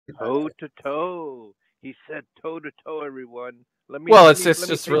Toe to toe. He said toe to toe, everyone. Well, it's Let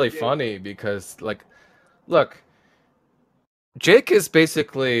me just take really Jake. funny because, like, look, Jake is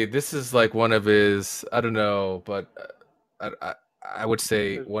basically this is like one of his I don't know, but I would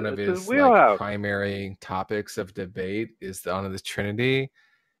say one of It's his his like wheelhouse. primary topics of debate is on the Trinity,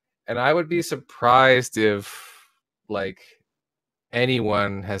 and I would be surprised if like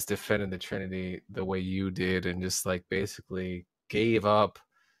anyone has defended the Trinity the way you did and just like basically gave up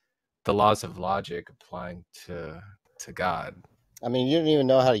the laws of logic applying to God. I mean, you don't even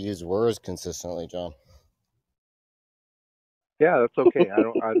know how to use words consistently, John. Yeah, that's okay. I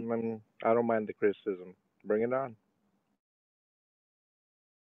don't mind the criticism. Bring it on.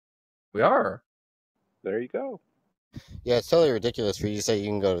 We are. There you go. Yeah, it's totally ridiculous for you to say you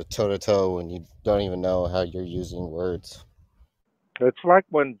can go to toe when you don't even know how you're using words. It's like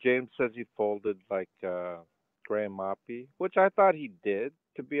when James says he folded like Graham Moppy, which I thought he did,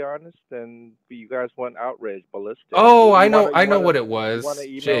 to be honest. And you guys went outraged, ballistic. Oh, I You know what it want to was,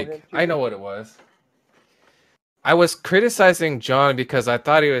 email Jake. him to I know me? what it was. I was criticizing John because I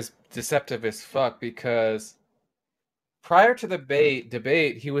thought he was deceptive as fuck because prior to the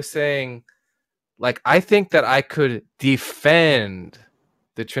debate he was saying like I think that I could defend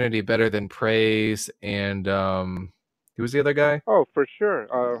the Trinity better than praise and who was the other guy? Oh, for sure.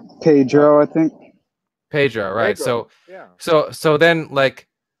 Pedro, I think. Pedro, right. Pedro. Yeah. So then like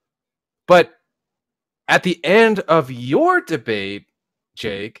but at the end of your debate,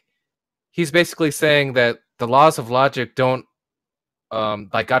 Jake, he's basically saying that the laws of logic don't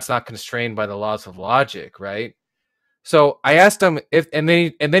like God's not constrained by the laws of logic, right? So I asked him if, and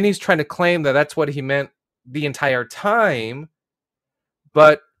then he's trying to claim that that's what he meant the entire time.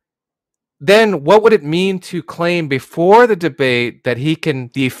 But then, what would it mean to claim before the debate that he can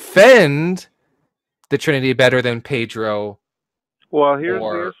defend the Trinity better than Pedro? Well, here's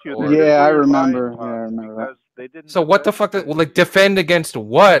the issue. They Or didn't Yeah, I do it right, remember. Yeah, I Tom, remember that. because they didn't so what the defend the fuck? Well, like Trinity. defend against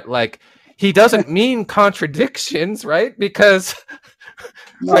what? Like he doesn't mean contradictions, right? Because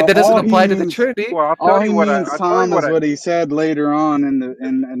right, No, that doesn't apply to the Trinity. Well, all he means, I'll tell you Tom, what is I what he mean. said later on and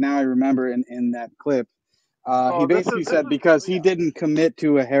now I remember in that clip. He Oh, basically this said is because he yeah, didn't commit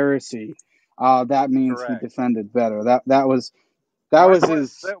to a heresy, that means he correct. defended better. That My was point,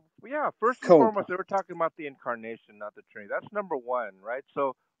 his yeah, first and cope. foremost, they were talking about the incarnation, not the Trinity. That's number one, right?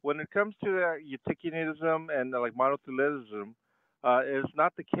 So when it comes to Eutychianism and like monothelism, it's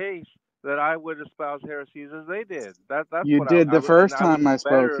not the case that I would espouse heresies as they did. That's You what did the and first I would time do I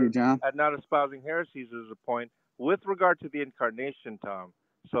spoke to you, better John. at not espousing heresies as a point with regard to the incarnation, Tom.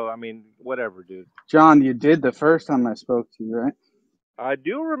 So I mean, whatever, dude. John, you did the first time I spoke to you, right? I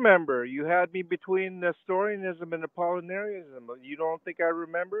do remember you had me between Nestorianism and Apollinarianism. You don't think I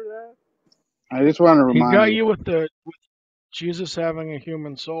remember that? I just want to He remind got you. you with Jesus having a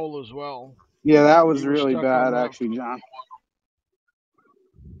human soul as well. Yeah, that was You were really stuck on bad, that actually, John.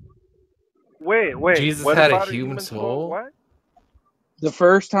 Wait. Jesus What had a about a human human soul? soul. What? The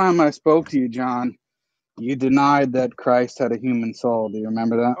first time I spoke to you, John, you denied that Christ had a human soul. Do you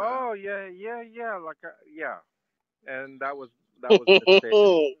remember that? Oh yeah. Like yeah, and that was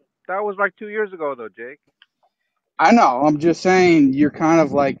misstated. That was like 2 years ago, though, Jake. I know. I'm just saying you're kind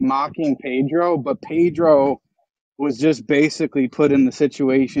of like mocking Pedro, but Pedro was just basically put in the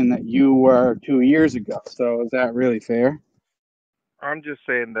situation that you were 2 years ago. So is that really fair? I'm just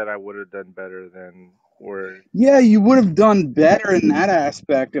saying that I would have done better than where. Yeah, you would have done better in that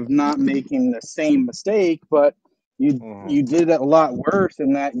aspect of not making the same mistake, but you Mhm. did a lot worse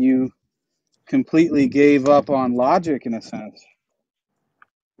in that you completely gave up on logic in a sense.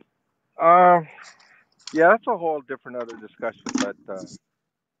 Uh, yeah, that's a whole different other discussion. But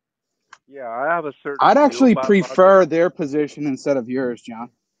yeah, I have a certain I'd view actually about logic. prefer their position instead of yours,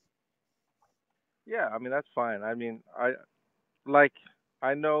 John. Yeah, I mean that's fine. I mean like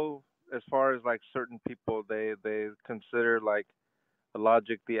I know as far as like certain people they consider like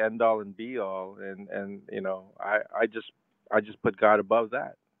logic the end all and be all, and I just put God above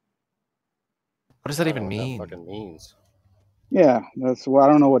that. What does I that don't know even what that mean? fucking means. Yeah, that's well, I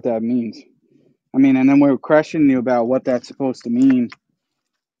don't know what that means. I mean, and then we were questioning you about what that's supposed to mean,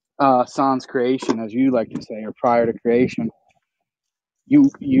 sans creation, as you like to say, or prior to creation.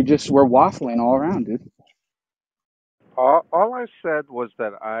 You just were waffling all around, dude. All I said was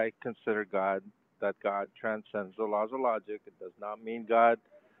that I consider that God transcends the laws of logic. It does not mean God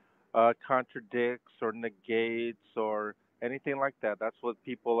contradicts or negates or anything like that. That's what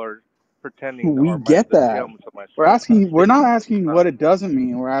people are pretending, We or get the that. gems of my We're not statement. asking what it doesn't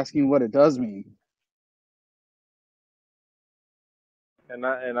mean. We're asking what it does mean. And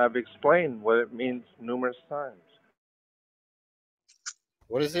I've explained what it means numerous times.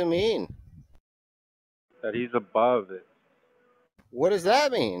 What does it mean? That he's above it. What does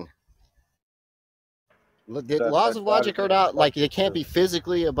that mean? The laws That of God logic is are not not like, they subject can't to be it.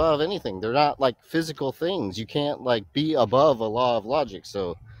 physically above anything. They're not like physical things. You can't like be above a law of logic.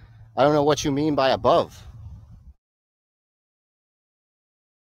 So I don't know what you mean by above.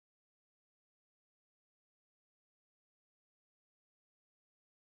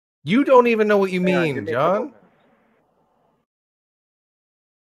 You don't even know what you Hang on, give mean, me a couple John. minutes.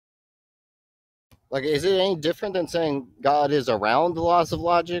 Like, is it any different than saying God is around the laws of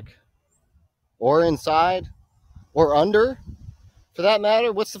logic, or inside, or under, for that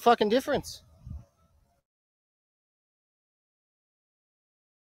matter? What's the fucking difference?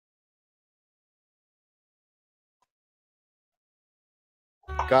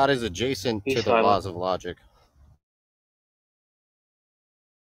 God is adjacent to He's the silent. laws of logic.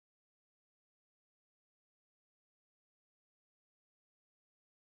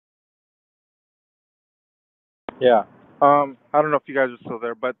 Yeah. I don't know if you guys are still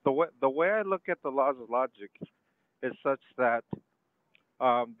there, but the way I look at the laws of logic is such that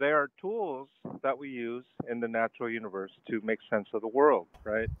they are tools that we use in the natural universe to make sense of the world,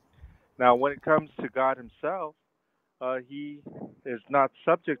 right? Now, when it comes to God Himself, He is not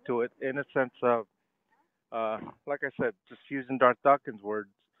subject to it in a sense of, like I said, just using Darth Dawkins' words,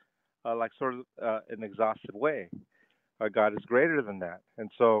 like sort of an exhausted way. God is greater than that,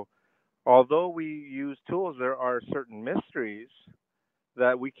 and so although we use tools, there are certain mysteries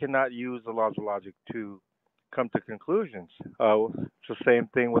that we cannot use the laws of logic to come to conclusions. It's the same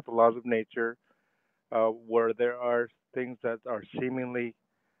thing with the laws of nature, where there are things that are seemingly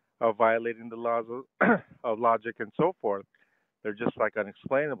violating the laws of logic and so forth. They're just like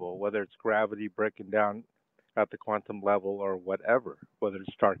unexplainable, whether it's gravity breaking down at the quantum level or whatever, whether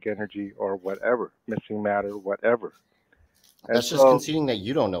it's dark energy or whatever, missing matter, whatever. And That's just so, conceding that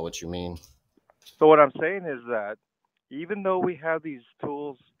you don't know what you mean. so what I'm saying is that even though we have these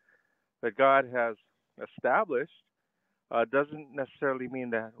tools that God has established, doesn't necessarily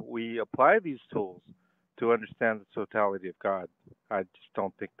mean that we apply these tools to understand the totality of God. I just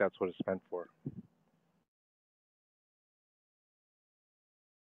don't think that's what it's meant for.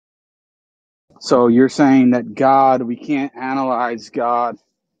 So you're saying that God, we can't analyze God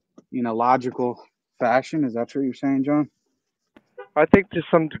in a logical fashion? Is that what you're saying, John? I think to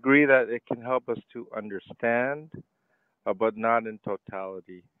some degree that it can help us to understand, but not in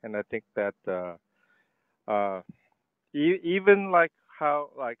totality. And I think that uh, even like how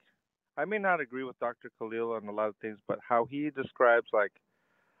like I may not agree with Dr. Khalil on a lot of things, but how he describes like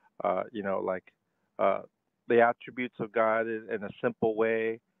like uh, the attributes of God in a simple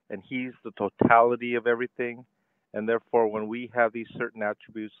way, and He's the totality of everything. And therefore, when we have these certain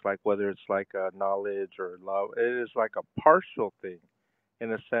attributes, like whether it's like knowledge or love, it is like a partial thing,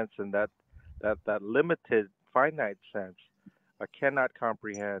 in a sense, in that limited, finite sense, cannot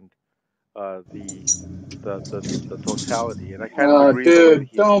comprehend the totality. And I kind of agree the way that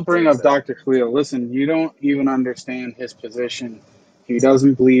Dude, he don't bring explains up that. Dr. Khalil. Listen, you don't even understand his position. He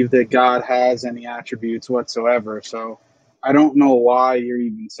doesn't believe that God has any attributes whatsoever. So I don't know why you're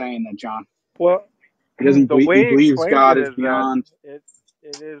even saying that, John. Well, He doesn't the believe, he way he believes explains God it is is that beyond. it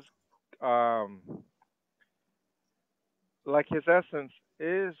is um like his essence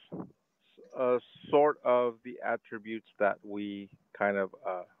is a sort of the attributes that we kind of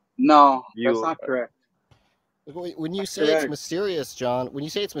No, that's view. not correct. When you say it's Correct. mysterious, John, when you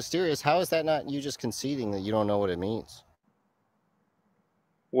say it's mysterious, how is that not you just conceding that you don't know what it means?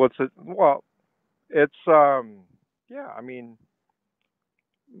 What's it? Well, it's yeah. I mean,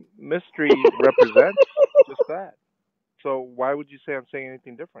 mystery represents just that. So why would you say I'm saying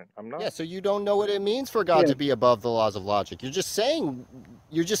anything different? I'm Yeah, not. so you don't know what it means for God Yeah. to be above the laws of logic. You're just saying,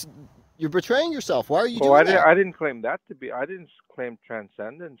 you're betraying yourself. Why are you Oh, doing that? I didn't claim that to be. I didn't claim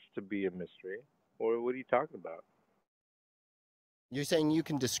transcendence to be a mystery. Or what are you talking about? You're saying you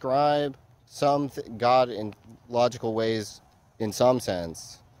can describe God in logical ways in some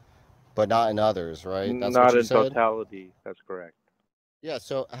sense, but not in others, right? That's what Not you in said? totality. That's correct. Yeah,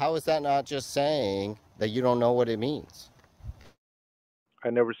 so how is that not just saying that you don't know what it means?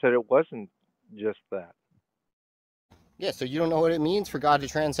 I never said it wasn't just that. Yeah, so you don't know what it means for God to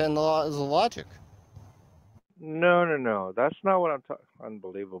transcend the laws of logic. No, no, no. That's not what I'm talking.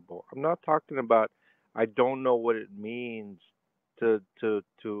 Unbelievable. I'm not talking about. I don't know what it means to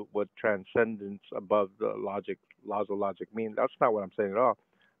what transcendence above the logic laws of logic mean. That's not what I'm saying at all.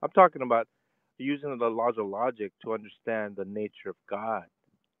 I'm talking about using the laws of logic to understand the nature of God.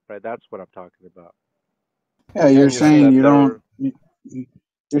 Right. That's what I'm talking about. Yeah, Yeah, you're and you're And saying that saying, you don't. they're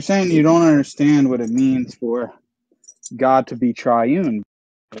You're saying you don't understand what it means for God to be triune.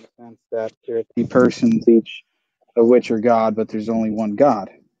 in the sense that there are 3 persons, each of which are God, but there's only one God.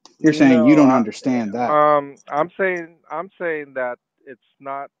 You're saying you No, don't understand that. I'm saying that it's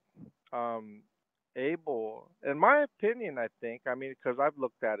not um able, in my opinion. I think, I mean, because I've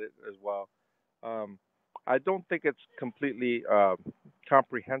looked at it as well. Um, I don't think it's completely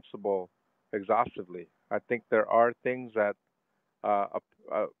comprehensible exhaustively. I think there are things that uh,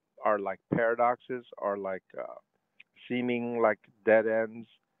 uh, are like paradoxes, are like seeming like dead ends,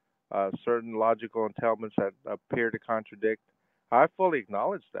 certain logical entailments that appear to contradict. I fully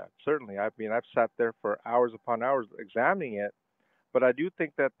acknowledge that. Certainly, I mean, I've sat there for hours upon hours examining it, but I do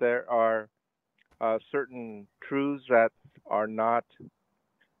think that there are certain truths that are not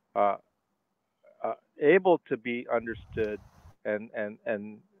uh, able to be understood, and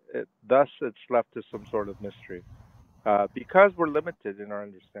thus it's left to some sort of mystery because we're limited in our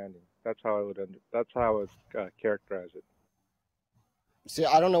understanding. That's how I would that's how I would characterize it. See,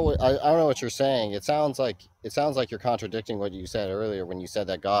 I don't know what you're saying. It sounds like you're contradicting what you said earlier when you said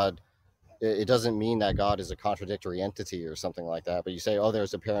that God. It doesn't mean that God is a contradictory entity or something like that. But you say, oh,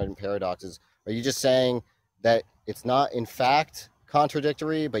 there's apparent paradoxes. Are you just saying that it's not in fact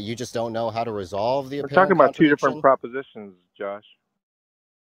contradictory, but you just don't know how to resolve the We're talking apparent about two different contradiction? propositions, Josh.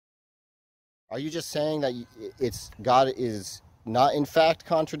 Are you just saying that it's God is not in fact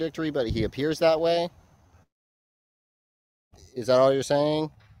contradictory, but he appears that way? Is that all you're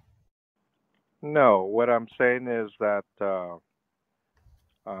saying? No, what I'm saying is that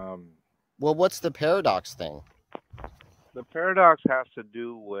um, Well, what's the paradox thing? the paradox has to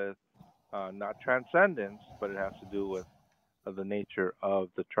do with not transcendence, but it has to do with the nature of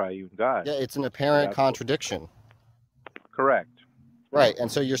the triune God. Yeah, it's an apparent contradiction. Correct. Right,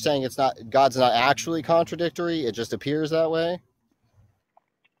 and so you're saying it's not God's not actually contradictory; it just appears that way.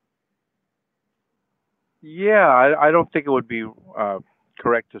 Yeah, I don't think it would be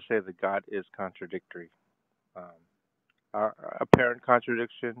correct to say that God is contradictory. Apparent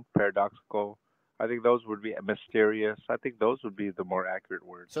contradiction, paradoxical. I think those would be mysterious. I think those would be the more accurate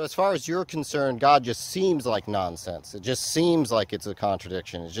words. So as far as you're concerned, God just seems like nonsense. It just seems like it's a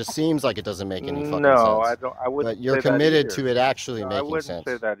contradiction. It just seems like it doesn't make any fucking sense. No, I don't. I wouldn't. But you're say committed that to it actually no, making I wouldn't sense.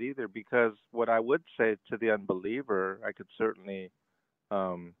 say that either, because what I would say to the unbeliever, I could certainly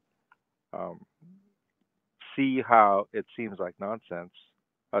um, um, see how it seems like nonsense.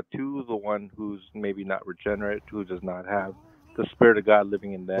 To the one who's maybe not regenerate, who does not have the Spirit of God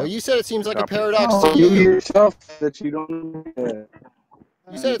living in them. Well, you said it seems like a paradox No, to you you. yourself that you don't.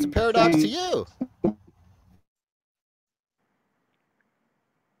 You said it's a paradox to you.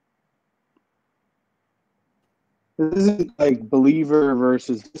 This isn't like believer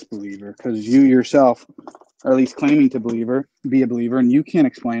versus disbeliever, because you yourself are at least claiming to be a believer, and you can't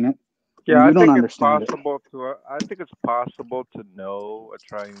explain it. Yeah, you I don't think understand it's possible to. I think it's possible to know a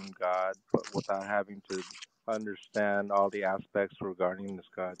triune God, but without having to understand all the aspects regarding this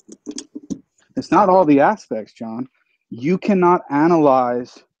God. It's not all the aspects, John. You cannot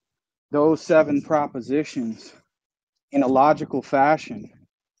analyze those 7 propositions in a logical fashion,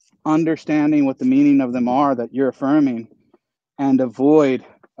 understanding what the meaning of them are that you're affirming, and avoid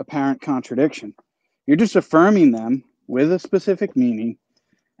apparent contradiction. You're just affirming them with a specific meaning,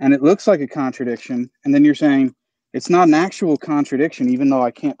 and it looks like a contradiction, and then you're saying it's not an actual contradiction, even though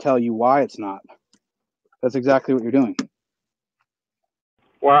I can't tell you why it's not. That's exactly what you're doing.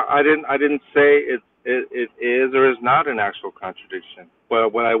 Well, I didn't say it is or is not an actual contradiction. Well,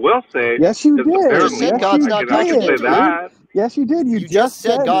 what I will say Yes, you is did. You just said God's not I can say contradictory. that. Yes, you did. You just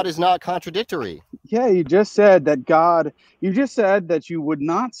said God is not contradictory. Yeah, you just said that God. You just said that you would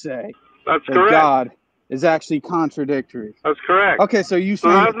not say That's that correct. God is actually contradictory. That's correct. Okay, so you So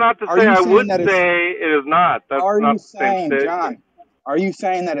saying? that's not to are say you I saying would that it's, say it is not. That's are not you the same saying, statement. John? Are you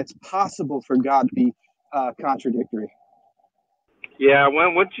saying that it's possible for God to be contradictory? Yeah,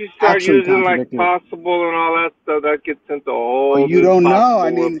 once you start Actually using like contradictory. possible and all that stuff, that gets into a whole Well, you don't know.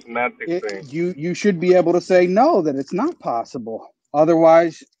 I possible mean, semantic thing. you should be able to say no, that it's not possible.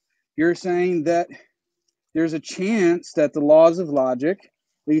 Otherwise, you're saying that there's a chance that the laws of logic,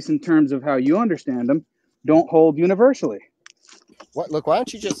 at least in terms of how you understand them, don't hold universally. Look, why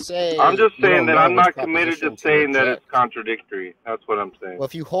don't you just say? I'm just you saying don't that know I'm which not committed to proposition saying that it's reject? contradictory. That's what I'm saying. Well,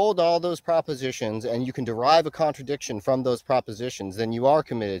 if you hold all those propositions and you can derive a contradiction from those propositions, then you are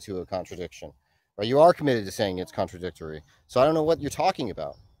committed to a contradiction, or you are committed to saying it's contradictory. So I don't know what you're talking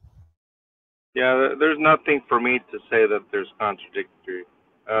about. Yeah, there's nothing for me to say that there's contradictory.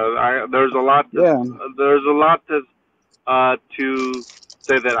 There's a lot. There's a lot to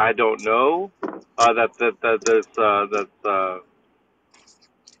say that I don't know.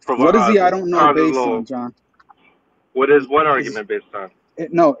 What is the I don't know based on, John? What argument based on?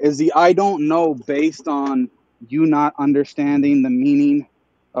 No, is the I don't know based on you not understanding the meaning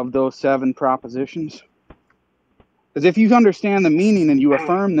of those 7 propositions? Because if you understand the meaning and you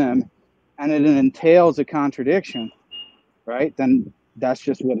affirm them, and it entails a contradiction, right? Then that's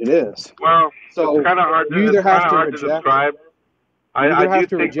just what it is. Well, So it's kind of hard. you It's either kind have of to hard to reject, describe. you I either do have to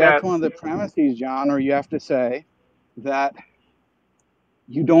think reject that. one of the premises, John, or you have to say that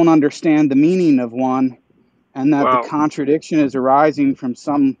you don't understand the meaning of one, and that the Well, contradiction is arising from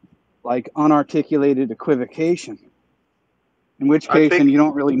some like unarticulated equivocation. In which I case, think then you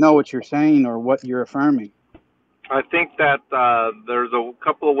don't really know what you're saying or what you're affirming. I think that there's a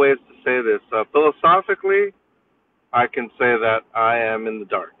couple of ways to say this. Philosophically, I can say that I am in the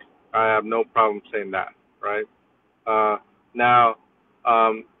dark. I have no problem saying that, right? Now,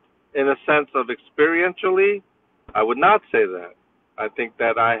 in a sense of experientially, I would not say that. I think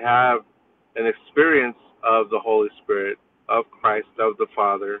that I have an experience of the Holy Spirit, of Christ, of the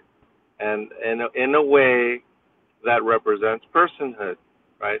Father, and in a way that represents personhood,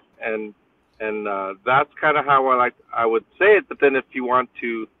 right? And that's kind of how I would say it. But then, if you want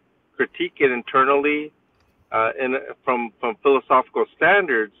to critique it internally, from philosophical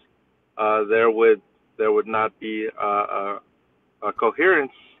standards, there would not be a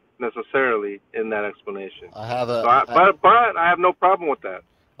coherence necessarily in that explanation. But I have no problem with that.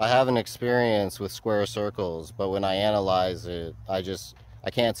 I have an experience with square circles, but when I analyze it, I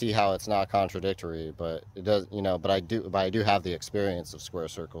can't see how it's not contradictory. But it does, But I do have the experience of square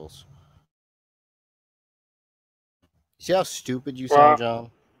circles. See how stupid you sound,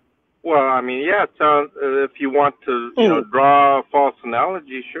 John? Well, I mean, yeah. It sounds, if you want to, draw a false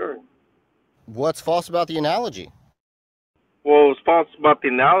analogy, sure. What's false about the analogy? Well, what's false about the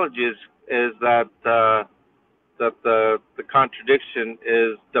analogy is that the contradiction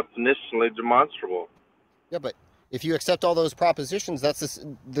is definitionally demonstrable. Yeah, but if you accept all those propositions, that's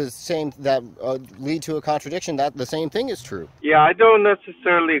the same that lead to a contradiction. That the same thing is true. Yeah, I don't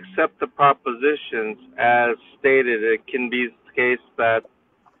necessarily accept the propositions as stated. It can be the case that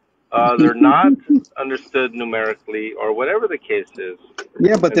they're not understood numerically, or whatever the case is.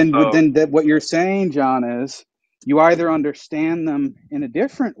 Yeah, but then what you're saying, John, is you either understand them in a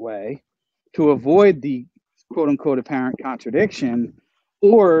different way to avoid the quote-unquote apparent contradiction,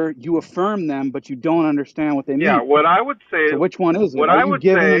 or you affirm them, but you don't understand what they mean. Yeah, what I would say. So which one is it? What Are I you would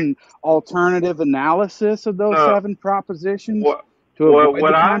giving say, an alternative analysis of those 7 propositions to avoid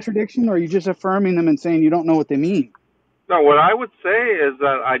the contradiction, or are you just affirming them and saying you don't know what they mean? No, what I would say is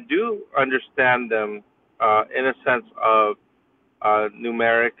that I do understand them in a sense of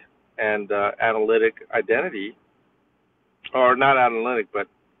numeric and analytic identity, or not analytic, but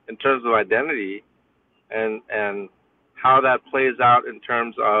in terms of identity, and how that plays out in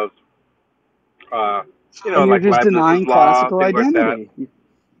terms of and you're like just Leibniz's denying law, classical things identity. like that.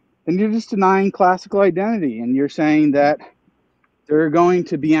 And you're just denying classical identity, and you're saying that they're going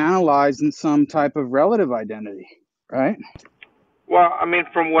to be analyzed in some type of relative identity, right? Well, I mean,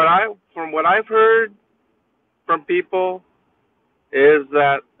 from what I've heard from people, is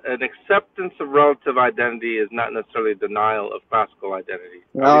that an acceptance of relative identity is not necessarily denial of classical identity.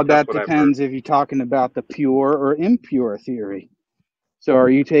 Well, that depends if you're talking about the pure or impure theory. So are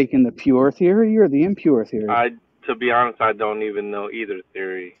you taking the pure theory or the impure theory? To be honest, I don't even know either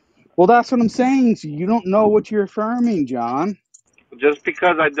theory. Well, that's what I'm saying. So you don't know what you're affirming, John. Just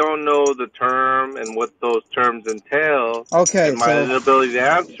because I don't know the term and what those terms entail, and my inability to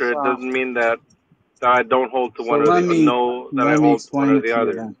answer it doesn't mean that I don't hold to one or the other. I hold one or the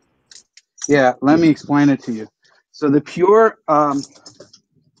other. Yeah, let me explain it to you. So the pure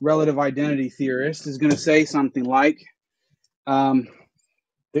relative identity theorist is going to say something like, the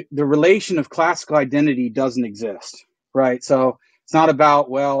relation of classical identity doesn't exist, right? So it's not about,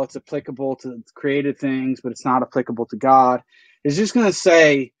 well, it's applicable to created things, but it's not applicable to God. It's just going to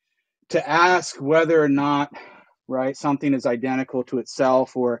say, to ask whether or not, right, something is identical to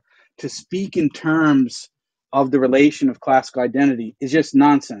itself, or to speak in terms of the relation of classical identity, is just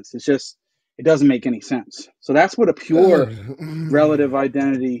nonsense. It doesn't make any sense. So that's what a pure relative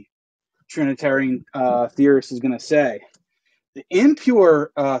identity Trinitarian theorist is going to say. The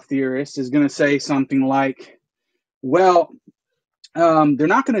impure theorist is going to say something like, well, they're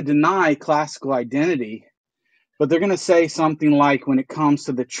not going to deny classical identity, but they're going to say something like, when it comes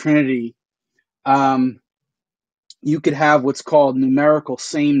to the Trinity, you could have what's called numerical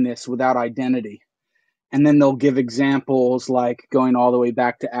sameness without identity. And then they'll give examples like going all the way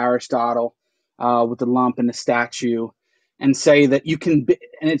back to Aristotle with the lump and the statue, and say that you can,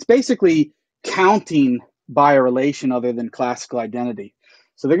 and it's basically counting by a relation other than classical identity.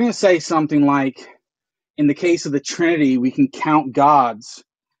 So they're going to say something like, in the case of the Trinity, we can count gods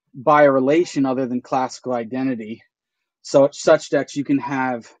by a relation other than classical identity, so such that you can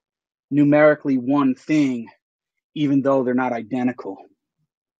have numerically one thing, even though they're not identical.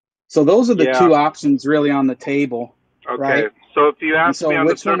 So those are the Yeah. two options really on the table, Okay. right? So if you And ask so me on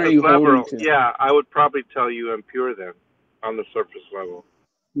the which one are surface you level, holding to? yeah, I would probably tell you impure then on the surface level.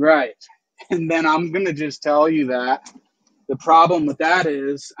 Right. And then I'm going to just tell you that the problem with that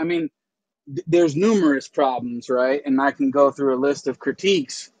is, I mean, there's numerous problems, right? And I can go through a list of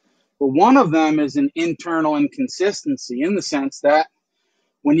critiques. But one of them is an internal inconsistency in the sense that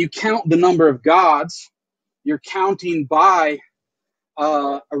when you count the number of gods, you're counting by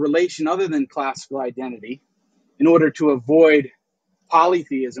a relation other than classical identity in order to avoid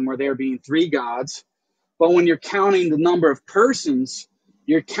polytheism, where there being three gods. But when you're counting the number of persons,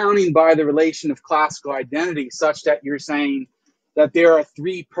 you're counting by the relation of classical identity, such that you're saying that there are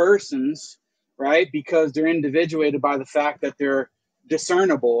three persons, right? Because they're individuated by the fact that they're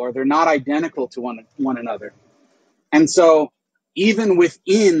discernible or they're not identical to one another. And so even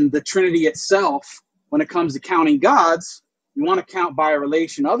within the Trinity itself, when it comes to counting gods, you want to count by a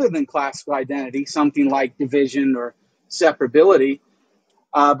relation other than classical identity, something like division or separability.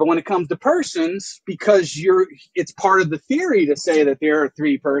 But when it comes to persons, because it's part of the theory to say that there are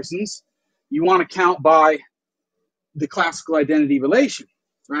three persons, you want to count by the classical identity relation,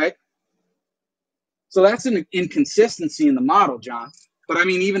 right? So that's an inconsistency in the model, John. But I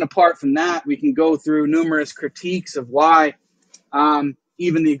mean, even apart from that, we can go through numerous critiques of why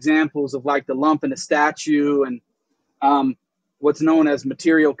even the examples of like the lump in a statue and what's known as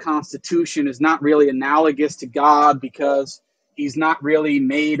material constitution is not really analogous to God because he's not really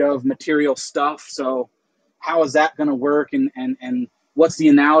made of material stuff. So how is that going to work? And what's the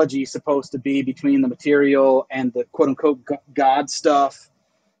analogy supposed to be between the material and the quote unquote God stuff?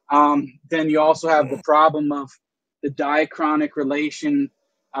 Then you also have the problem of the diachronic relation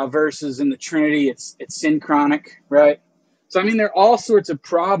versus in the Trinity, it's synchronic, right? So, I mean, there are all sorts of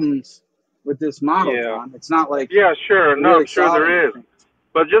problems with this model, Yeah. John. It's not like Yeah, sure. No, really I'm sure there is.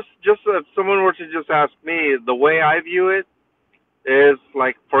 But just if someone were to just ask me, the way I view it is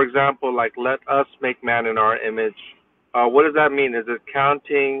like, for example, like let us make man in our image. What does that mean? Is it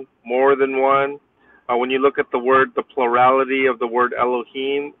counting more than one? When you look at the word, the plurality of the word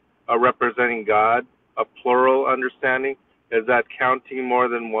Elohim representing God, a plural understanding, is that counting more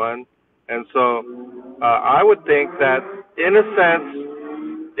than one? And so I would think that in a sense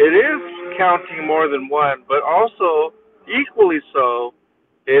it is counting more than one, but also equally so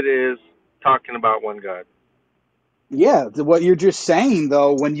it is talking about one God. Yeah, what you're just saying,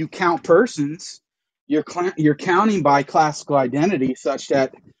 though, when you count persons, you're counting by classical identity such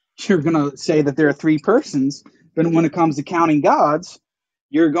that you're going to say that there are three persons. But when it comes to counting gods,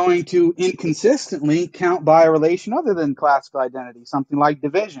 you're going to inconsistently count by a relation other than classical identity, something like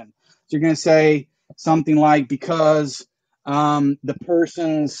division. So you're going to say something like because the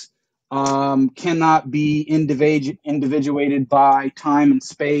persons cannot be individuated by time and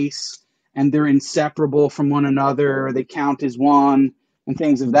space, and they're inseparable from one another, or they count as one, and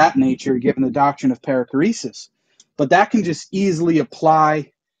things of that nature, given the doctrine of perichoresis. But that can just easily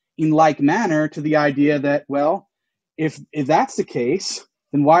apply in like manner to the idea that, well, if that's the case,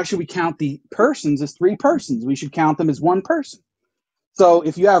 then why should we count the persons as three persons? We should count them as one person. So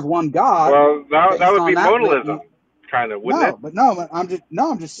if you have one God, well, that would be modalism, then kind of, wouldn't it?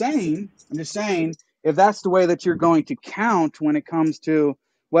 I'm just saying, if that's the way that you're going to count when it comes to,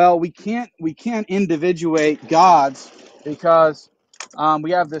 well, we can't individuate gods because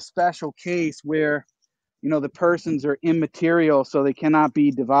we have this special case where the persons are immaterial, so they cannot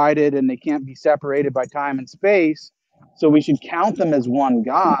be divided and they can't be separated by time and space. So we should count them as one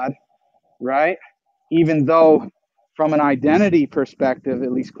God, right? Even though from an identity perspective,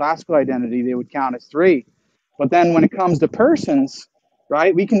 at least classical identity, they would count as three. But then when it comes to persons,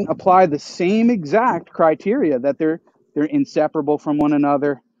 right, we can apply the same exact criteria that they're inseparable from one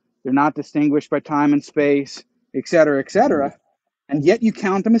another, they're not distinguished by time and space, et cetera, and yet you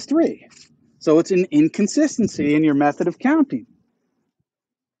count them as three. So it's an inconsistency in your method of counting.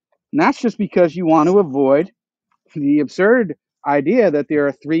 And that's just because you want to avoid the absurd idea that there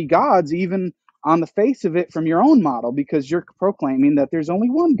are three gods, even on the face of it from your own model, because you're proclaiming that there's only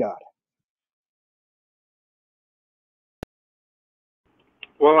one God.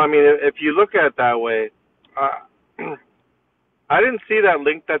 Well, I mean, if you look at it that way, I didn't see that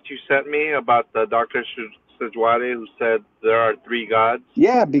link that you sent me about the Dr. Sejwade who said there are three gods.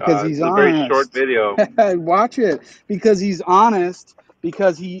 Yeah, because he's honest. It's a very short video. Watch it. Because he's honest,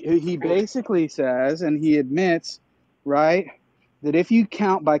 because he basically says, and he admits, right, that if you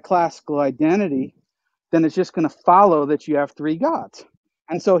count by classical identity, then it's just going to follow that you have three gods.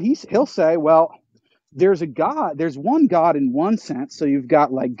 And so he'll say, well, there's one God in one sense. So you've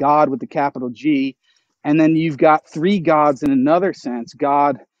got like God with the capital G, and then you've got three gods in another sense,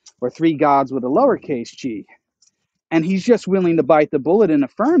 God, or three gods with a lowercase g. And he's just willing to bite the bullet and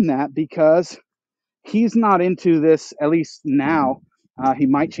affirm that because he's not into this, at least now. He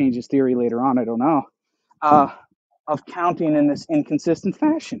might change his theory later on, I don't know, of counting in this inconsistent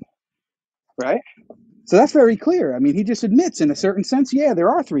fashion, right? So that's very clear. I mean, he just admits in a certain sense, yeah, there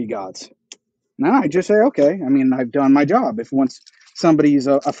are three gods. Now I just say, okay, I mean, I've done my job. If once somebody's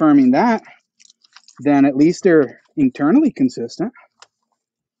affirming that, then at least they're internally consistent.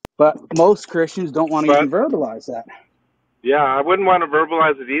 But most Christians don't want to even But verbalize that. yeah, I wouldn't want to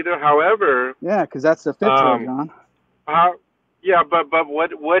verbalize it either. However, Yeah, because that's the fit for John. but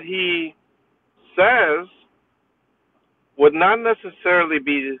what he says would not necessarily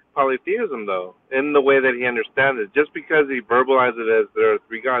be polytheism, though, in the way that he understands it. Just because he verbalizes it as there are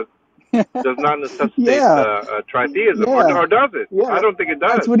three gods does not necessitate tritheism, or does it? Yeah, I don't think it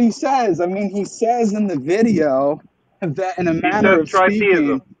does. That's what he says. I mean, he says in the video that in a manner of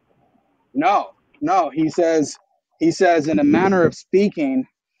speaking. No, he says in a manner of speaking,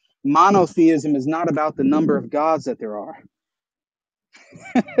 monotheism is not about the number of gods that there are.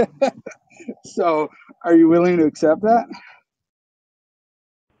 So, are you willing to accept that?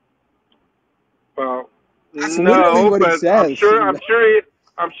 Well, That's literally what he says.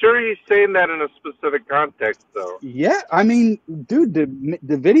 I'm sure he's saying that in a specific context, though. Yeah, I mean, dude,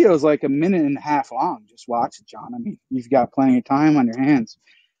 the video is like a minute and a half long. Just watch it, John. I mean, you've got plenty of time on your hands.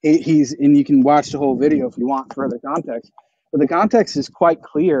 And you can watch the whole video if you want further context. But the context is quite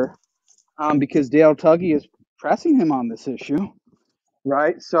clear because Dale Tuggy is pressing him on this issue,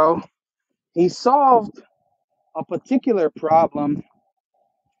 right? So he solved a particular problem,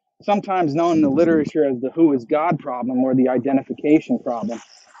 sometimes known in the literature as the who is God problem or the identification problem,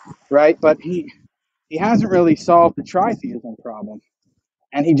 right? But he hasn't really solved the tritheism problem.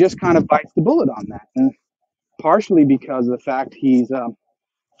 And he just kind of bites the bullet on that. And partially because of the fact he's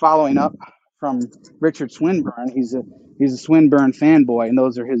following up from Richard Swinburne. He's a Swinburne fanboy, and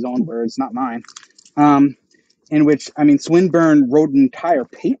those are his own words, not mine. In which, I mean, Swinburne wrote an entire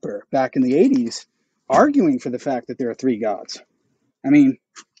paper back in the 80s arguing for the fact that there are three gods. I mean,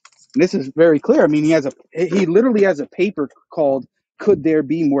 this is very clear. I mean, he literally has a paper called "Could There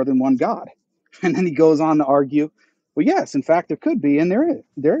Be More Than One God?" And then he goes on to argue, well, yes, in fact, there could be, and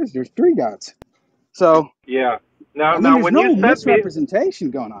there's three gods. So yeah. Now, there's when no you sent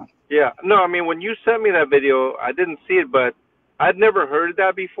misrepresentation going on. Yeah, no, I mean, when you sent me that video, I didn't see it, but I'd never heard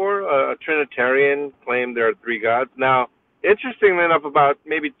that before. A Trinitarian claimed there are three gods. Now, interestingly enough, about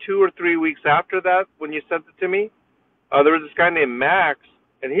maybe 2 or 3 weeks after that, when you sent it to me, there was this guy named Max,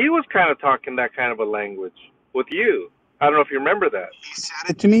 and he was kind of talking that kind of a language with you. I don't know if you remember that. He said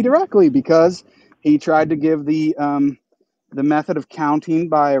it to me directly because he tried to give the method of counting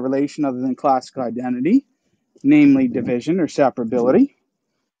by a relation other than classical identity, namely division or separability.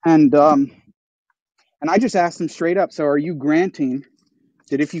 And I just asked him straight up, so are you granting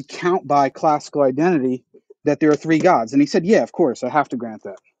that if you count by classical identity that there are three gods? And he said, yeah, of course, I have to grant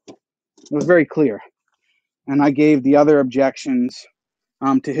that. It was very clear. And I gave the other objections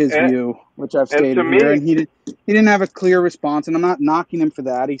to his view, which I've stated here. And he didn't have a clear response, and I'm not knocking him for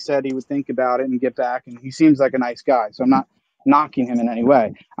that. He said he would think about it and get back, and he seems like a nice guy, so I'm not knocking him in any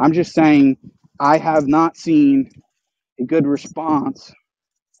way. I'm just saying I have not seen a good response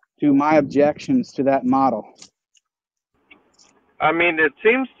to my objections to that model. I mean, it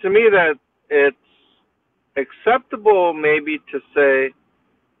seems to me that it's acceptable maybe to say,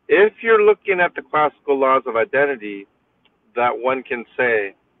 if you're looking at the classical laws of identity, that one can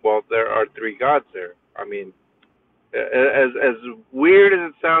say, well, there are three gods there. I mean, as weird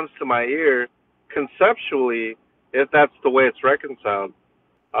as it sounds to my ear, conceptually, if that's the way it's reconciled,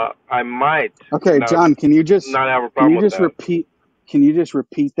 I might. Okay, John, can you just not have a problem with that. Can you just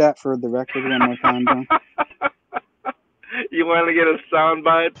repeat that for the record one more time, John? You want to get a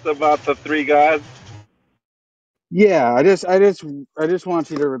soundbite about the three gods? Yeah, I just want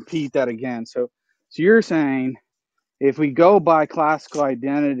you to repeat that again. So you're saying if we go by classical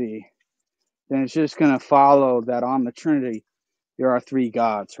identity, then it's just going to follow that on the Trinity there are three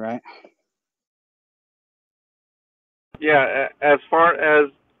gods, right? Yeah, as far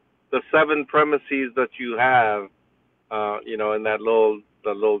as the 7 premises that you have, in that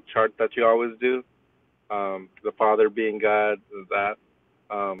little chart that you always do, the Father being God, that,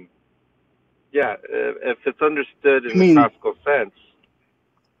 if it's understood in the classical sense,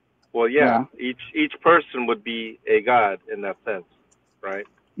 well, yeah, each person would be a God in that sense, right?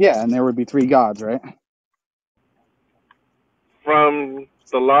 Yeah, and there would be three gods, right? from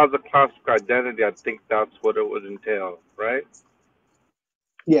the laws of classical identity, I think that's what it would entail, right?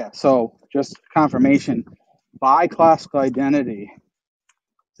 Yeah, so just confirmation. By classical identity,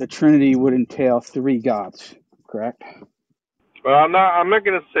 the Trinity would entail three gods, correct? Well, I'm not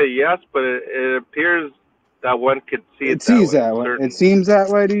going to say yes, but it appears that one could see it It that seems way, that way. It certainly. seems that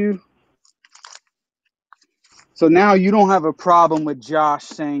way to you. So now you don't have a problem with Josh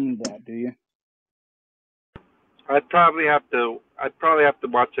saying that, do you? I'd probably have to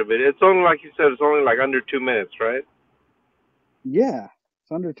watch a video. It's only, like you said, it's only like under 2 minutes, right? Yeah,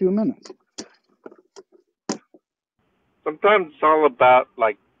 it's under 2 minutes. Sometimes it's all about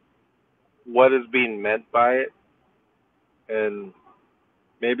like what is being meant by it, and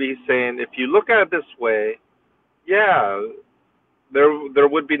maybe he's saying if you look at it this way, yeah, there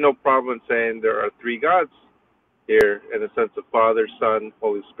would be no problem in saying there are three gods here in the sense of Father, Son,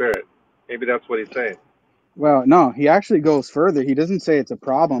 Holy Spirit. Maybe that's what he's saying. Well, no, he actually goes further. He doesn't say it's a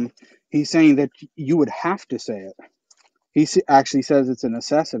problem. He's saying that you would have to say it. He actually says it's a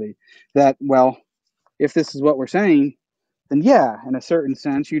necessity. That, well, if this is what we're saying, then yeah, in a certain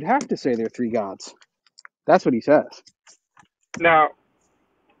sense, you'd have to say they're three gods. That's what he says. Now,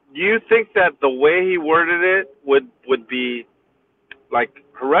 do you think that the way he worded it would be like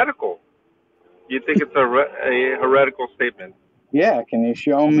heretical? Do you think it's a heretical statement? Yeah, can you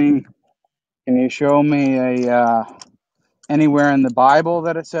show me? Can you show me a anywhere in the Bible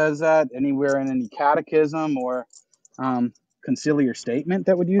that it says that? Anywhere in any catechism or conciliar statement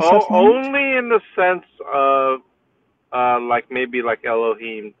that would use such language? Only in the sense of like maybe like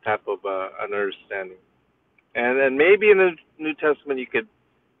Elohim type of an understanding, and maybe in the New Testament you could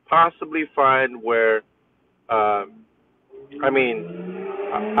possibly find where I mean,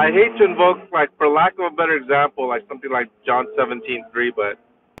 I hate to invoke, like, for lack of a better example, like something like John 17:3, but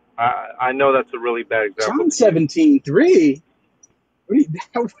I know that's a really bad example John to use. 17:3.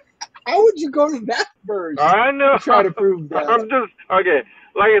 How would you go to that verse I know. to try to prove that? I'm just, okay,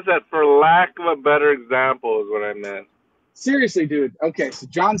 like I said, for lack of a better example is what I meant. Seriously, dude. Okay, so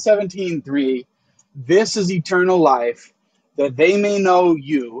John 17:3. This is eternal life, that they may know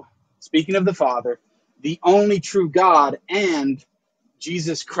you, speaking of the Father, the only true God, and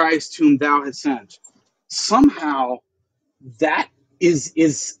Jesus Christ, whom thou hast sent. Somehow, that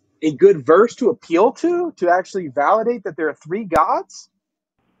is a good verse to appeal to actually validate that there are three gods?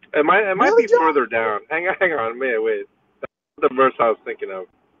 It might Really, be John? further down. Hang on, wait. That's the verse I was thinking of.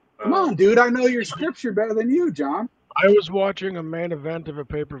 Come on, dude. I know your scripture better than you, John. I was watching a main event of a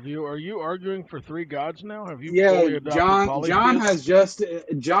pay-per-view. Are you arguing for three gods now? Have you Yeah, fully adopted polytheism? John has just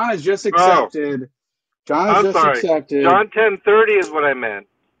Oh, accepted. John has I'm just sorry. accepted. John 10:30 is what I meant.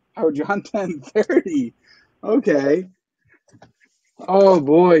 Oh, John 10:30. Okay. Oh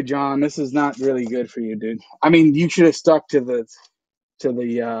boy, John, this is not really good for you, dude. I mean, you should have stuck to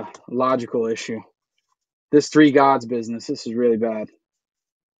the logical issue. This three gods business, this is really bad.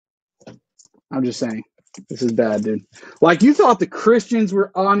 I'm just saying, this is bad, dude. Like, you thought the Christians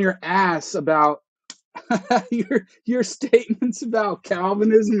were on your ass about your statements about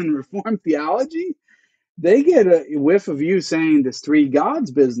Calvinism and Reformed theology. They get a whiff of you saying this three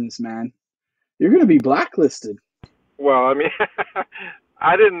gods business, man. You're going to be blacklisted. Well, I mean,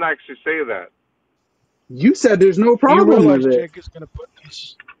 I didn't actually say that. You said there's no You problem realize with it. Jake is going to put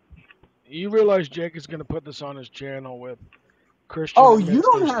this. You realize Jake is going to put this on his channel with Christian. Oh, admits you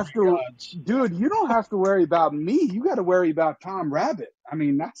don't there's have three to, gods. dude. You don't have to worry about me. You got to worry about Tom Rabbit. I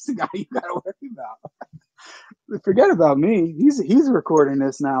mean, that's the guy you got to worry about. Forget about me. He's recording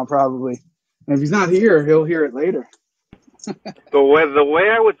this now, probably. And if he's not here, he'll hear it later. The way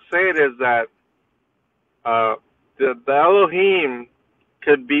I would say it is that the Elohim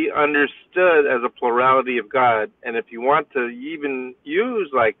could be understood as a plurality of God, and if you want to even use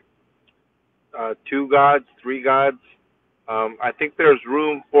like two gods, three gods, I think there's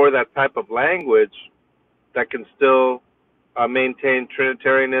room for that type of language that can still maintain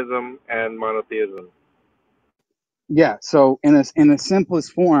Trinitarianism and monotheism. Yeah. So in the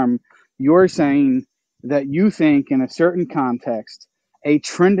simplest form, you're saying that you think in a certain context, a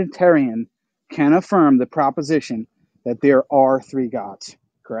Trinitarian can affirm the proposition that there are three gods.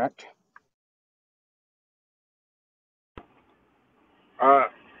 Correct?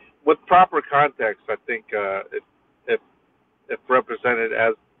 With proper context, I think if represented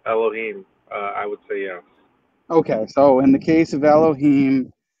as Elohim, I would say yes. Okay. So in the case of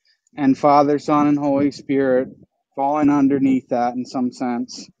Elohim and Father, Son, and Holy Spirit falling underneath that in some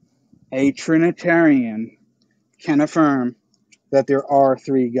sense, a Trinitarian can affirm that there are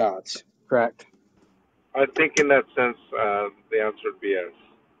three gods. Correct? I think in that sense, the answer would be yes.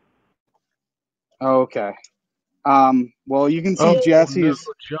 Okay. Well, you can see Oh no,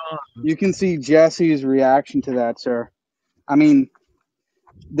 Jesse's John. reaction to that, sir. I mean,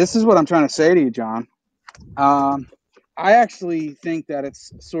 this is what I'm trying to say to you, John. I actually think that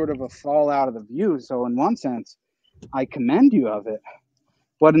it's sort of a fallout of the view. So in one sense, I commend you of it.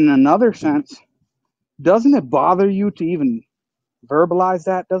 But in another sense, doesn't it bother you to even verbalize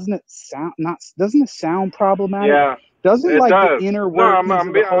that? Doesn't it sound problematic? Yeah, Doesn't it like the does. inner No, workings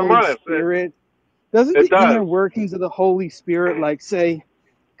of the I'm Holy honest. Spirit? Doesn't It the inner does. workings of the Holy Spirit like say,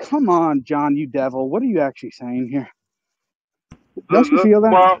 "Come on, John, you devil, what are you actually saying here?" Don't you feel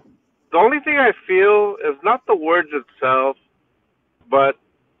that? Well, the only thing I feel is not the words itself, but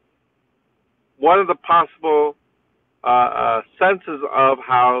one of the possible senses of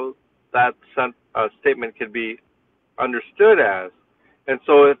how that statement could be understood as. And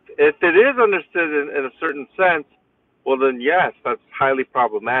so if it is understood in a certain sense, well then yes, that's highly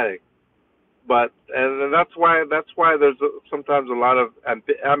problematic. But and that's why there's sometimes a lot of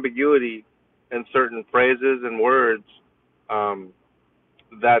ambiguity in certain phrases and words um,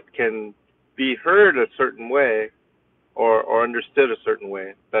 that can be heard a certain way or understood a certain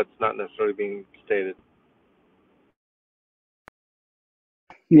way that's not necessarily being stated.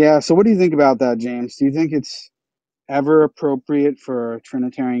 Yeah, so what do you think about that, James? Do you think it's ever appropriate for a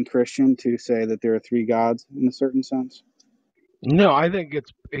Trinitarian Christian to say that there are three gods in a certain sense? No, I think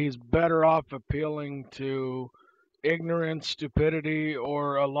he's better off appealing to ignorance, stupidity,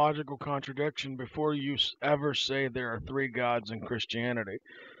 or a logical contradiction before you ever say there are three gods in Christianity.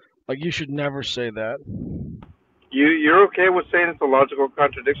 Like, you should never say that. You're okay with saying it's a logical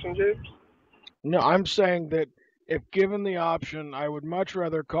contradiction, James? No, I'm saying that if given the option, I would much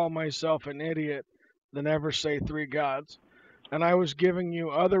rather call myself an idiot than ever say three gods. And I was giving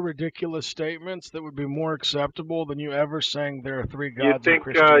you other ridiculous statements that would be more acceptable than you ever saying there are three gods in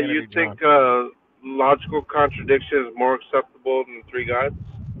Christianity, John. Logical contradiction is more acceptable than three gods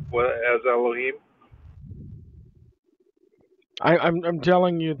as Elohim? I'm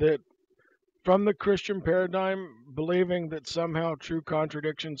telling you that from the Christian paradigm, believing that somehow true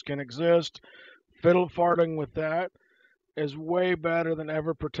contradictions can exist, fiddle farting with that is way better than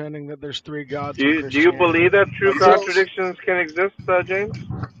ever pretending that there's three gods in Do you Christianity. believe that true contradictions can exist, James?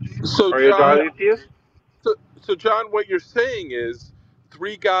 So Are you a God John, atheist? so John, what you're saying is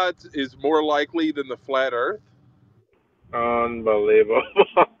three gods is more likely than the flat Earth. Unbelievable.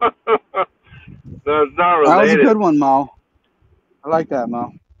 That's not That was a related. good one, Mo. I like that,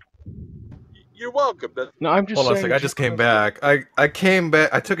 Mo. You're welcome. No, I'm just Hold on a saying. second. I just came back. I came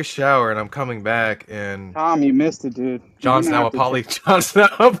back. I took a shower and I'm coming back. And Tom, you missed it, dude. John's now a polytheist.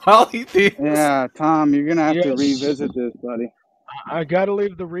 Yeah, Tom, you're gonna have to Yes. revisit this, buddy. I got to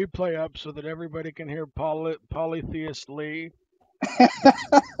leave the replay up so that everybody can hear Polytheist Lee.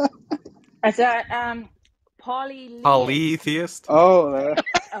 Is that Polytheist. Oh,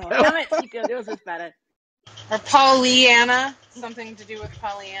 Oh, damn it! Yours is better. Or Pollyanna, something to do with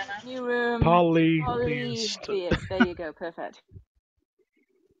Pollyanna. New room. Polytheist. Polytheist. There you go. Perfect.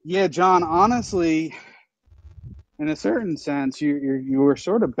 yeah, John. Honestly, in a certain sense, you were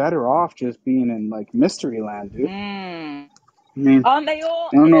sort of better off just being in like mystery land, dude. I mean, Aren't they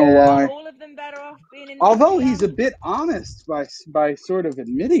all? I don't know why. All of them better off being in. Although mystery he's a land? bit honest by sort of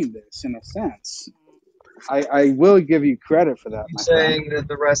admitting this in a sense. I will give you credit for that. My saying friend. that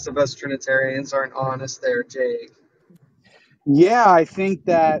the rest of us Trinitarians aren't honest there, Jake. Yeah, I think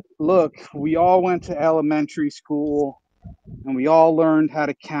that, look, we all went to elementary school and we all learned how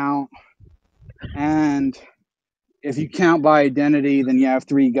to count. And if you count by identity, then you have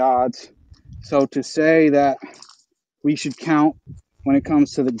three gods. So to say that we should count when it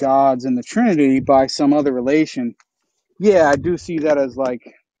comes to the gods and the Trinity by some other relation, yeah, I do see that as like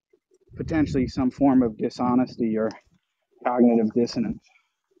potentially some form of dishonesty or cognitive dissonance.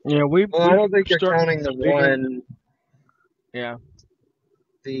 Yeah, we I don't think you're start counting with the being. one. Yeah.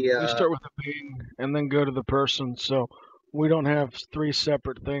 We start with the being and then go to the person. So we don't have three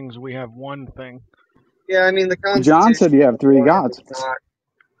separate things. We have one thing. Yeah, I mean the Constitution. John said you have three gods.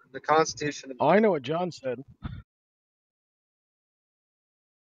 The Constitution. Oh, I know what John said.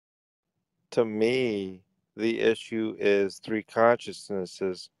 To me, the issue is three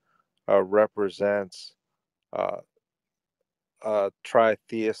consciousnesses represents a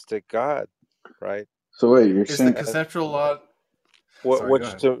tritheistic God, right? So wait, you're Is saying the conceptual law?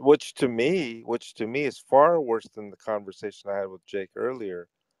 Which to me is far worse than the conversation I had with Jake earlier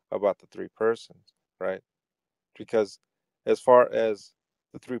about the three persons, right? Because as far as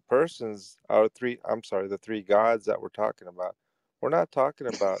the three persons the three gods that we're talking about, we're not talking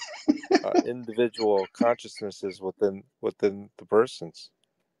about individual consciousnesses within the persons.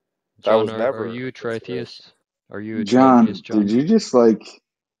 John, are you a tritheist? Are you a John, tritheist, John? did you just like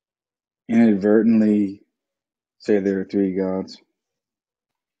inadvertently say there are three gods?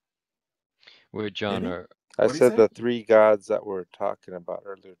 Wait, John, Did he? are I What'd he said say? the three gods that we're talking about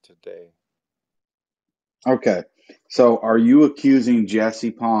earlier today. Okay. So are you accusing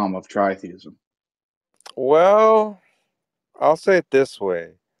Jesse Palm of tritheism? Well, I'll say it this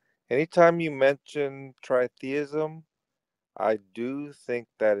way. Anytime you mention tritheism, I do think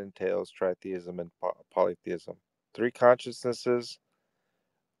that entails tritheism and polytheism. Three consciousnesses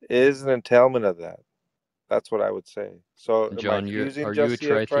is an entailment of that. That's what I would say. So, am I John, accusing are you a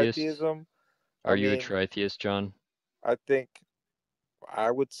Jesse of tritheist? tritheism? I Are you a mean, tritheist, John? I think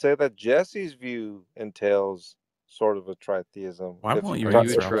I would say that Jesse's view entails sort of a tritheism Why if won't you you Are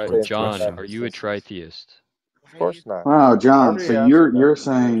you a answer if we're tri saying Alfred's three John, question? are you a consciousnesses. tritheist? Of course not. Wow, I John. already So answered that you're numerous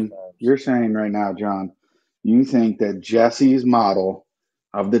saying times. right now, John, you think that Jesse's model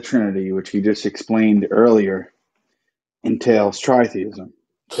of the Trinity, which you just explained earlier, entails tritheism,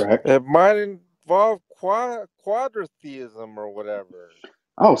 correct? It might involve quadritheism or whatever.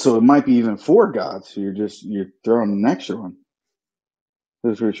 Oh, so it might be even four gods. So you're throwing an extra one.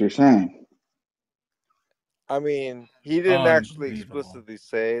 That's what you're saying. I mean, he didn't actually Unbelievable. explicitly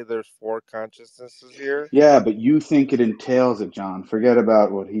say there's four consciousnesses here. Yeah, but you think it entails it, John. Forget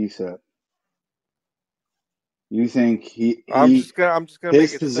about what he said. You think I'm just gonna make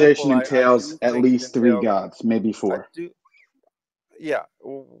his it simple. position I entails do at think it least three entails. gods, maybe I four. do. Yeah,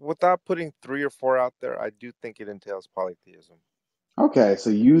 without putting three or four out there, I do think it entails polytheism. Okay, so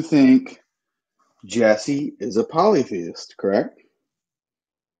you think Jesse is a polytheist, correct?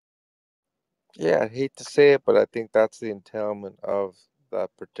 Yeah, I hate to say it, but I think that's the entailment of that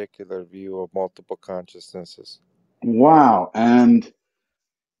particular view of multiple consciousnesses. Wow, and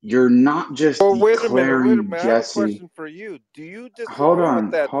you're not just Well, wait a declaring minute. I have a Jesse. question for you. Do you Hold disagree with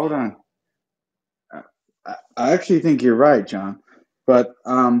on, that hold view? on. I actually think you're right, John. But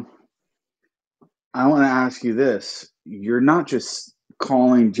I want to ask you this. You're not just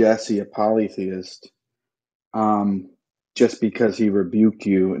calling Jesse a polytheist just because he rebuked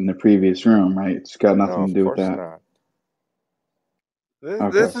you in the previous room, right? It's got No, nothing to of do with course that. not. This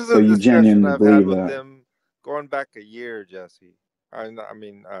Okay, is so a you discussion genuinely I've had believe with that. him going back a year, Jesse.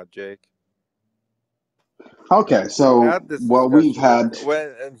 Jake. Okay, We've so had this what we've discussion with had,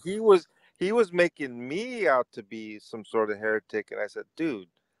 and he was making me out to be some sort of heretic, and I said, dude,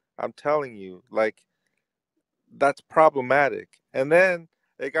 I'm telling you, like, that's problematic. And then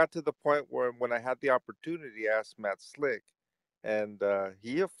it got to the point where when I had the opportunity, I asked Matt Slick, and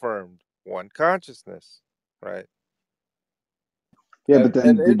he affirmed one consciousness, right? yeah, but And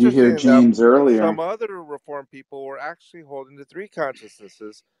then did you hear interesting enough, James some earlier? other Reformed people were actually holding to three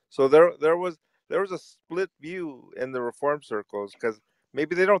consciousnesses. So there was a split view in the Reformed circles because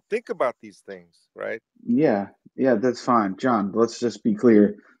maybe they don't think about these things, right? Yeah, yeah, that's fine. John, let's just be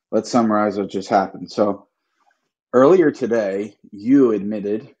clear. Let's summarize what just happened. So earlier today, you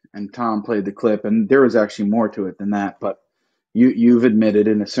admitted, and Tom played the clip, and there was actually more to it than that, but you've admitted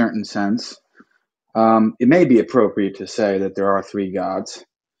in a certain sense. It may be appropriate to say that there are three gods.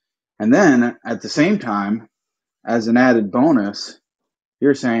 And then at the same time, as an added bonus,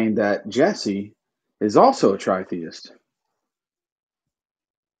 you're saying that Jesse is also a tritheist.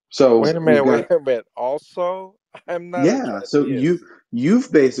 Wait So a we've minute, got, wait a minute. Also, I'm not a yeah, so tritheist.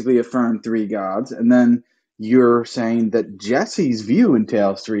 you've basically affirmed three gods, and then you're saying that Jesse's view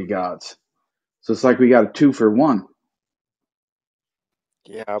entails three gods. So it's like we got a 2-for-1.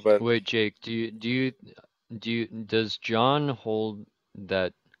 Yeah, but Wait, Jake, does John hold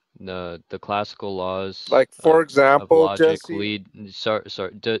that the classical laws like for of example, logic Jesse, lead? Sorry.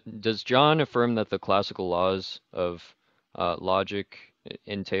 Does John affirm that the classical laws of logic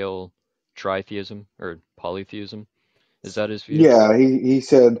entail tritheism or polytheism? Is that his view? Yeah, he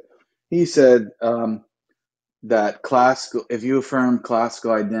said that classical, if you affirm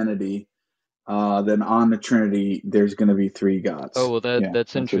classical identity, then on the Trinity there's going to be three Oh, gods. well, Yeah,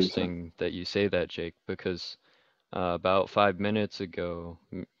 that's that's what he said. interesting that you say that, Jake, because about 5 minutes ago,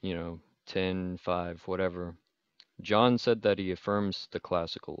 10, 5, whatever, John said that he affirms the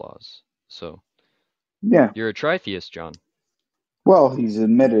classical laws. So Yeah. you're a tritheist, John. Well, he's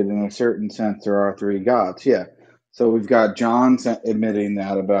admitted in a certain sense there are three gods. Yeah. So we've got John admitting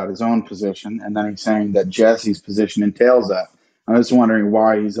that about his own position, and then he's saying that Jesse's position entails that. I'm just wondering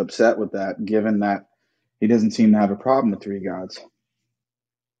why he's upset with that, given that he doesn't seem to have a problem with three gods.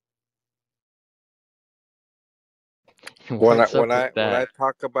 What's up with when I that?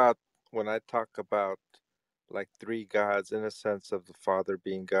 talk about like three gods in a sense of the Father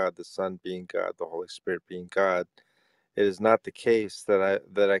being God, the Son being God, the Holy Spirit being God, it is not the case that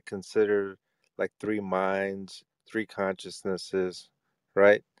I consider like three minds, three consciousnesses,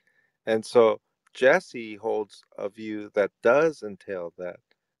 right? And so Jesse holds a view that does entail that.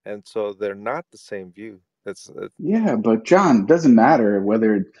 And so they're not the same view. Yeah, but John, it doesn't matter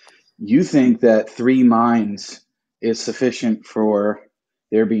whether you think that three minds is sufficient for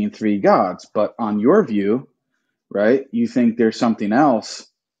there being three gods, but on your view, right, you think there's something else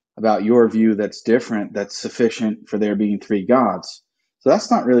about your view that's different, that's sufficient for there being three gods. So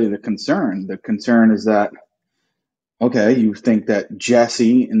that's not really the concern. The concern is that, okay, you think that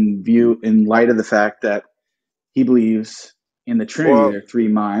Jesse, in light of the fact that he believes in the Trinity, well, there are three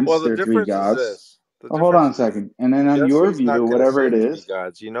minds, the there are three difference is gods. this. The Oh, hold on a difference is this. second. And then on your Jesse's view, not going to whatever say it three is,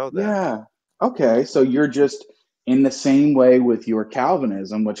 gods. You know that. yeah. Okay, so you're just in the same way with your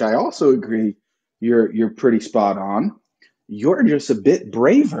Calvinism, which I also agree you're pretty spot on. You're just a bit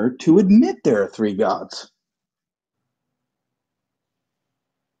braver to admit there are three gods.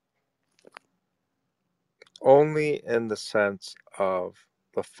 Only in the sense of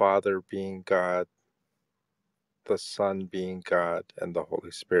the Father being God, the Son being God, and the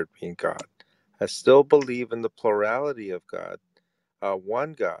Holy Spirit being God. I still believe in the plurality of God,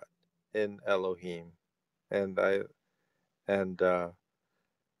 one God in Elohim, and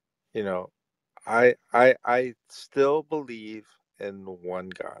you know, I still believe in one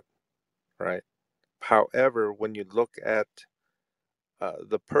God, right? However, when you look at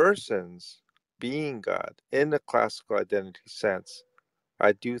the persons being God in the classical identity sense,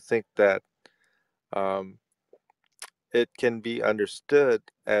 I do think that um, it can be understood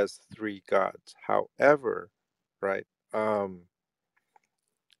as three gods. However, right,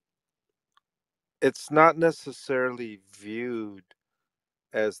 it's not necessarily viewed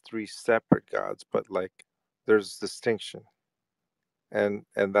as three separate gods, but like there's distinction,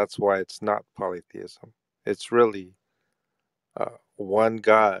 and that's why it's not polytheism. It's really one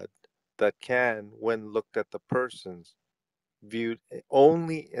God that can, when looked at the persons, viewed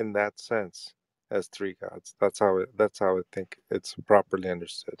only in that sense as three gods. That's how I think it's properly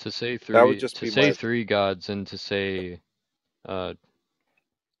understood. To say That would three, just to be say my three gods and to say uh,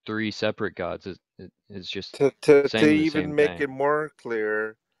 three separate gods is just to saying the same even make thing. it more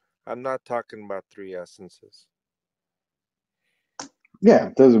clear. I'm not talking about three essences. Yeah,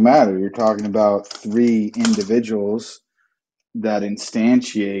 it doesn't matter. You're talking about three individuals that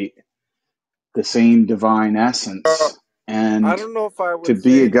instantiate the same divine essence. I And don't know if I to would be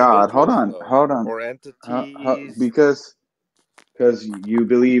say a god, individuals though, or entities. because you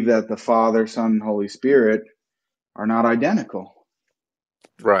believe that the Father, Son, and Holy Spirit are not identical.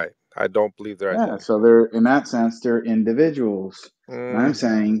 Right. I don't believe they're Yeah, identical. so they're in that sense they're individuals. And I'm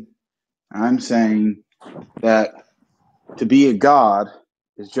saying that to be a god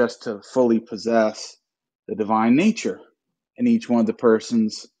is just to fully possess the divine nature. And each one of the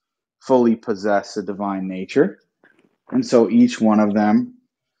persons fully possess the divine nature. And so each one of them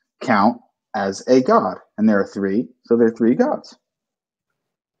count as a god. And there are three, so there are three gods.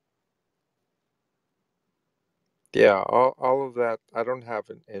 Yeah, all of that. I don't have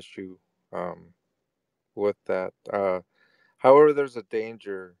an issue with that. However, there's a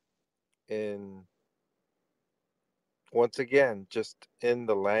danger in, once again, just in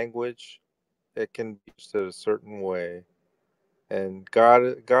the language. It can be understood a certain way, and God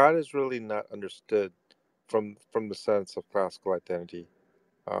is really not understood from the sense of classical identity.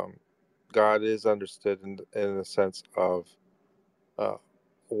 Um, God is understood in the sense of uh,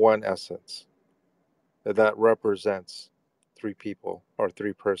 one essence that represents three people or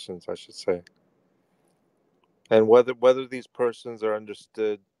three persons, I should say. And whether these persons are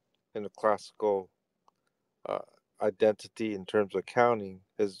understood in a classical uh, identity in terms of counting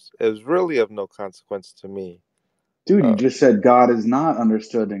is really of no consequence to me. Dude, you just said God is not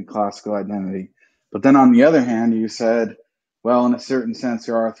understood in classical identity. But then on the other hand, you said, well, in a certain sense,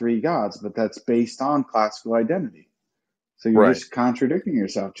 there are three gods, but that's based on classical identity. So you're Right. just contradicting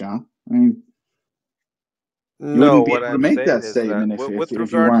yourself, John. I mean, you No, wouldn't be what able to I'm make saying that is that statement with if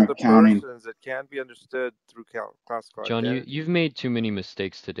you regard to the weren't counting. persons, it can be understood through classical John, identity. you've made too many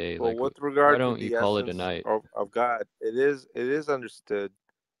mistakes today. Well, Like, with why regard to don't you the call it a essence night? of God, it is understood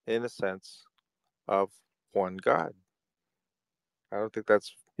in a sense of one God. I don't think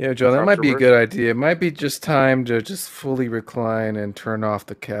that's Yeah, John, that might be a good controversial. idea. It might be just time to just fully recline and turn off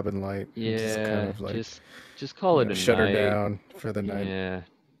the cabin light and just kind Yeah, of like, just call it a shut her night. down for the night. Yeah,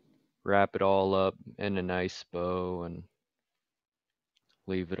 wrap it all up in a nice bow and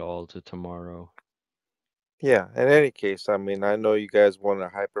leave it all to tomorrow. Yeah, in any case, I mean, I know you guys want to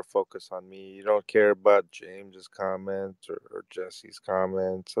hyper focus on me. You don't care about James's comments or Jesse's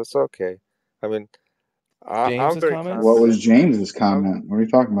comments. That's okay. I mean, I'm James's very comments? What was confident. James's comment? What are you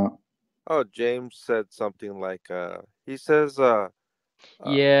talking about? Oh, James said something like, he says,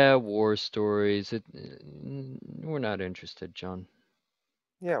 Yeah, war stories. We're not interested, John.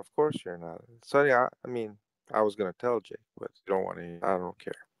 yeah, of course you're not. So yeah, I mean, I was gonna tell Jake, but you don't want to. I don't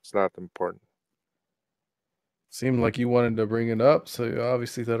care. It's not important. Seemed like you wanted to bring it up, so you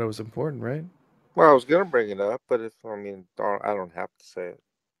obviously thought it was important, right? Well, I was gonna bring it up, but if I mean, I don't have to say it.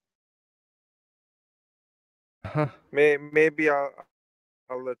 Huh. Maybe I'll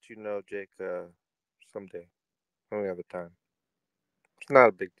let you know, Jake, someday, any other time. It's not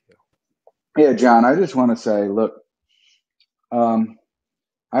a big deal. Yeah, John, I just want to say, look,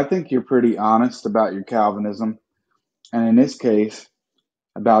 I think you're pretty honest about your Calvinism, and in this case,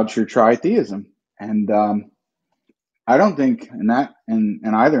 about your tritheism. And I don't think in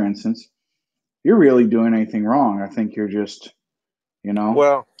either instance, you're really doing anything wrong. I think you're just,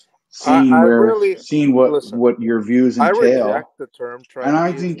 Well, seeing I really listen. what your views I entail. reject the term And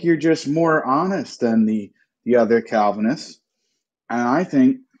I think tritheism. you're just more honest than the other Calvinists. And I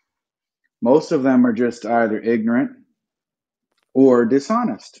think most of them are just either ignorant or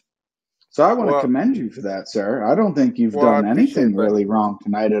dishonest. So I want to Well, commend you for that, sir. I don't think you've I done appreciate it, anything but really wrong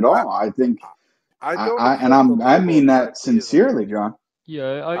tonight at I all. I think I don't and accept the I label mean of that tritheism. sincerely, John.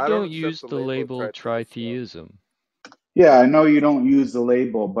 Yeah, I I don't don't accept use the the label of label tritheism, though. tritheism. Yeah, I know you don't use the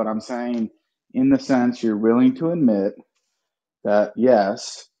label, but I'm saying in the sense you're willing to admit that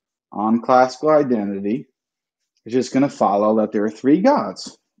yes, on classical identity, it's just going to follow that there are three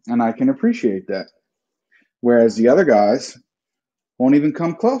gods, and I can appreciate that. Whereas the other guys won't even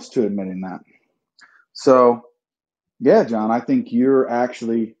come close to admitting that. So, yeah, John, I think you're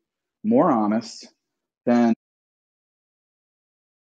actually more honest than